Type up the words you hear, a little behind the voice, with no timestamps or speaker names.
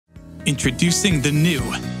Introducing the new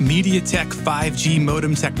MediaTek 5G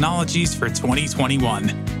modem technologies for 2021.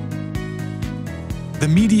 The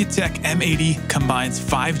MediaTek M80 combines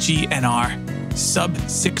 5G NR,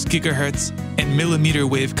 sub-6 GHz, and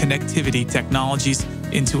mmWave connectivity technologies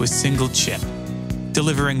into a single chip,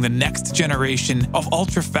 delivering the next generation of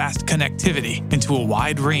ultra-fast connectivity into a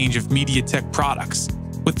wide range of MediaTek products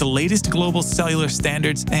with the latest global cellular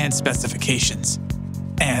standards and specifications,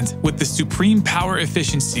 and with the supreme power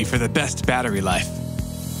efficiency for the best battery life.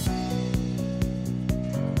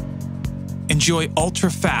 Enjoy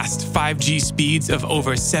ultra-fast 5G speeds of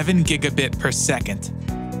over 7 gigabit per second.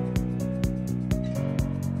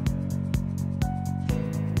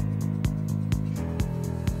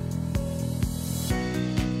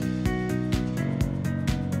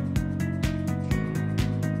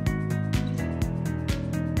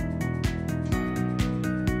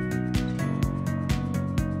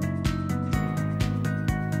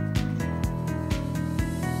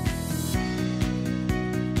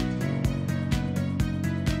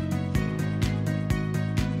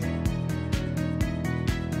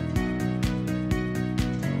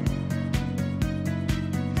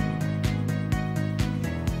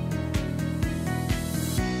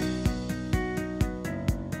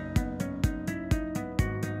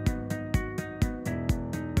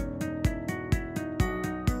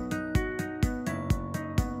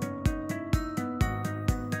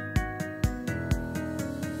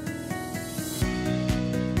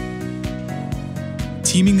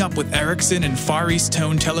 Teaming up with Ericsson and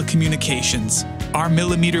EasTone Telecommunications, our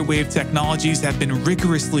mmWave technologies have been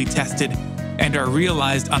rigorously tested and are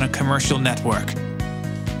realized on a commercial network.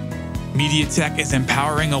 MediaTek is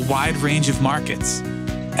empowering a wide range of markets,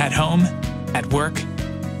 at home, at work,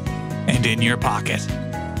 and in your pocket.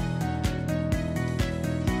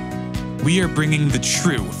 We are bringing the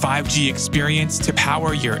true 5G experience to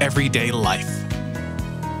power your everyday life.